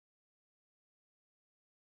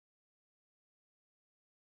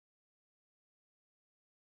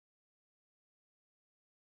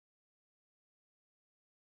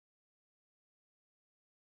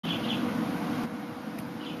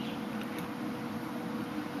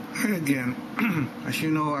Again, as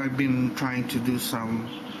you know, I've been trying to do some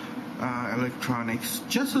electronics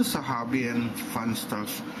just as a hobby and fun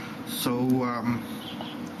stuff. So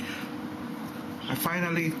I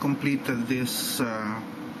finally completed this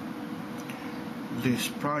this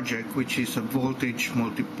project, which is a voltage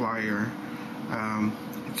multiplier.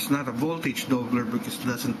 It's not a voltage doubler because it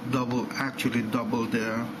doesn't actually double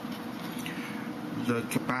the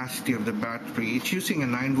capacity of the battery. It's using a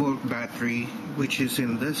 9-volt battery, which is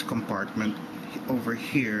in this compartment over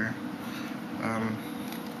here.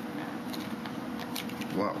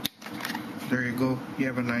 Well, there you go. You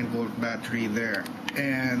have a 9-volt battery there,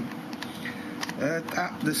 and the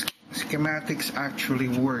schematics actually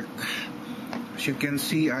work. As you can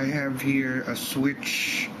see, I have here a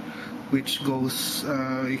switch which goes,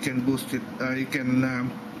 you can boost it, you can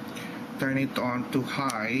turn it on to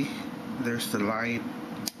high. There's the light.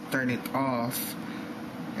 Turn it off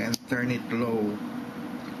and turn it low.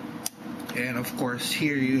 And of course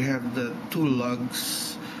here you have the two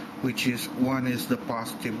lugs, which is one is the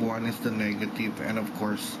positive, one is the negative, and of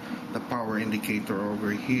course the power indicator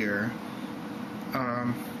over here.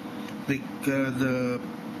 The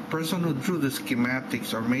person who drew the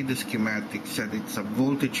schematics or made the schematics said it's a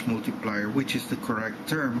voltage multiplier, which is the correct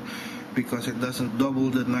term because it doesn't double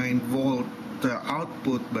the 9-volt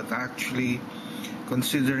output, but actually,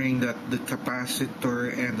 considering that the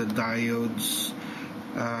capacitor and the diodes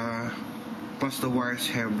plus the wires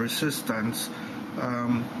have resistance,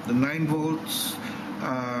 the 9 volts,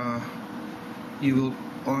 you will,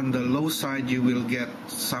 on the low side, you will get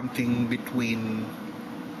something between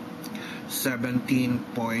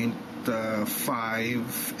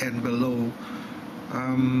 17.5 and below,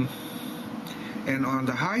 and on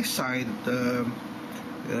the high side,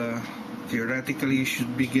 theoretically you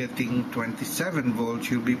should be getting 27 volts.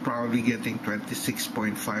 You'll be probably getting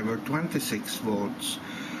 26.5 or 26 volts.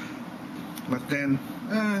 But then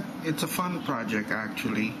it's a fun project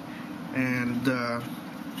actually, and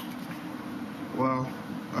well,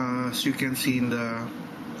 as you can see in the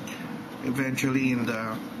eventually in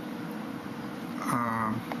the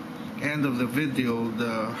end of the video,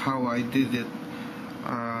 how I did it,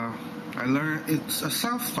 I learned it's a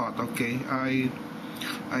self-taught. Okay, I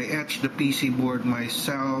etched the PC board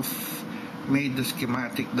myself, made the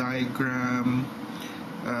schematic diagram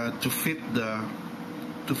to fit the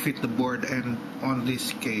board, and on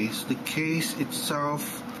this case, the case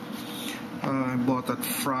itself I bought at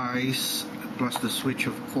Fry's, plus the switch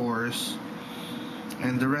of course,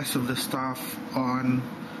 and the rest of the stuff on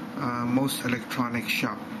most electronic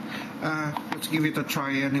shop. Let's give it a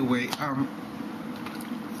try anyway.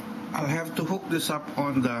 I'll have to hook this up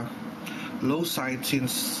on the low side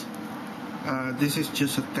since this is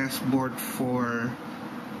just a test board for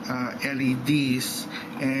LEDs,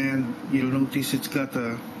 and you'll notice it's got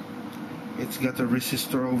a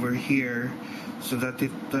resistor over here, so that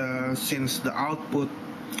it since the output,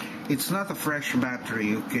 it's not a fresh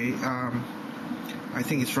battery. Okay, I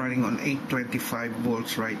think it's running on 825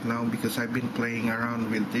 volts right now because I've been playing around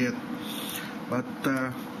with it, but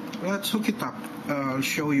let's hook it up. I'll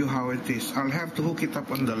show you how it is. I'll have to hook it up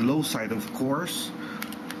on the low side, of course,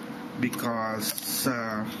 because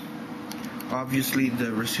obviously the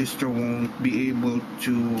resistor won't be able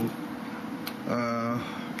to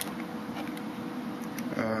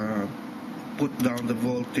put down the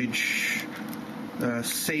voltage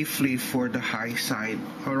safely for the high side.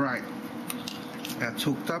 Alright, that's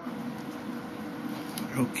hooked up.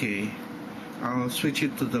 Okay, I'll switch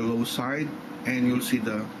it to the low side and you'll see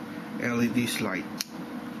the LEDs light.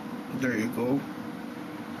 There you go.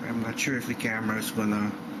 I'm not sure if the camera is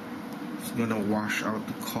gonna wash out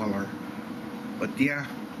the color, but yeah.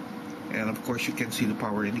 And of course you can see the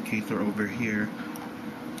power indicator over here.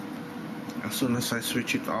 As soon as I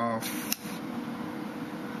switch it off,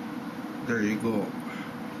 there you go.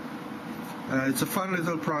 It's a fun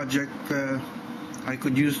little project. I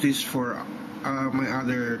could use this for my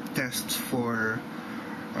other tests for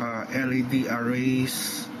LED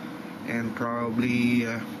arrays, and probably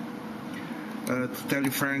to tell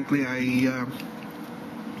you frankly, I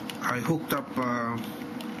hooked up a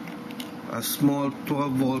small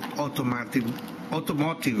 12-volt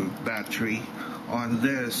automotive battery on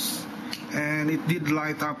this, and it did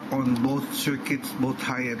light up on both circuits, both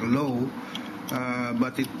high and low,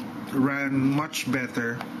 but it ran much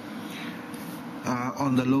better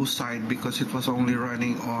on the low side because it was only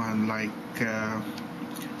running on like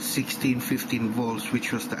 16-15 volts,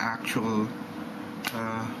 which was the actual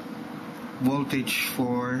voltage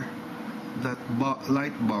for that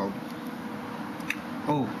light bulb.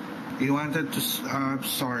 Oh, you wanted to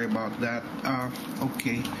sorry about that.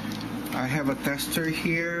 Okay, I have a tester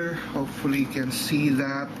here. Hopefully you can see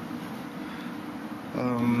that.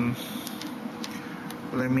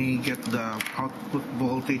 Let me get the output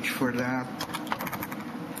voltage for that.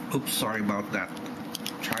 Oops, sorry about that.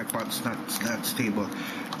 Tripod's not that stable.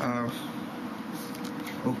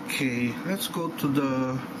 Okay, let's go to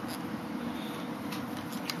the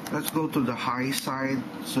high side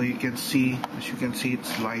so you can see. As you can see,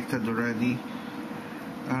 it's lighted already.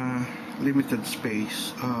 Limited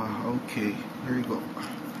space. Okay, there you go.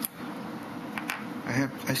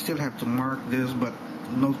 I still have to mark this, but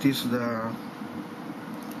notice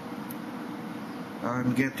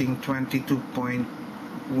I'm getting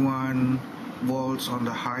 22.1 volts on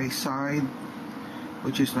the high side,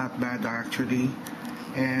 which is not bad actually.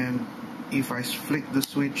 And if I flick the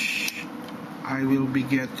switch, I will be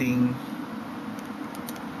getting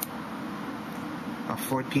a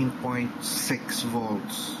 14.6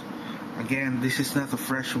 volts. Again, this is not a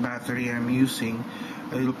fresh battery I'm using.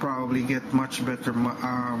 You'll probably get much better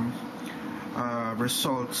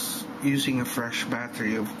results using a fresh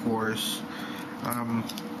battery, of course.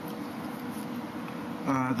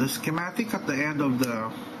 The schematic at the end of the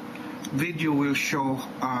video will show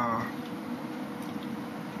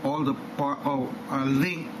all the a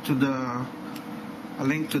link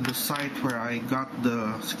to the site where I got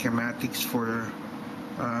the schematics for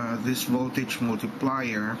this voltage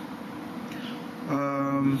multiplier.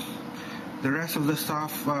 The rest of the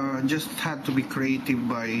stuff just had to be creative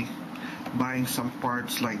by buying some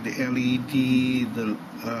parts like the LED, the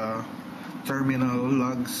terminal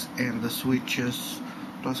lugs, and the switches.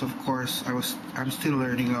 Plus, of course, I'm still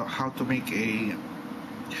learning how to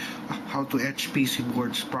etch PC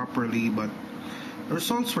boards properly, but the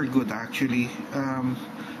results were good actually.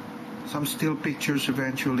 Some still pictures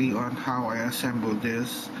eventually on how I assembled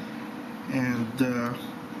this, and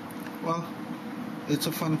well, it's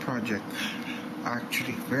a fun project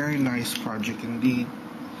actually, very nice project indeed.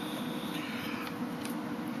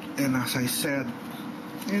 And as I said,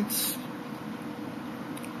 it's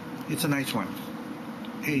a nice one.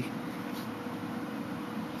 Hey,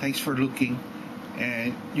 thanks for looking,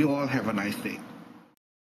 and you all have a nice day.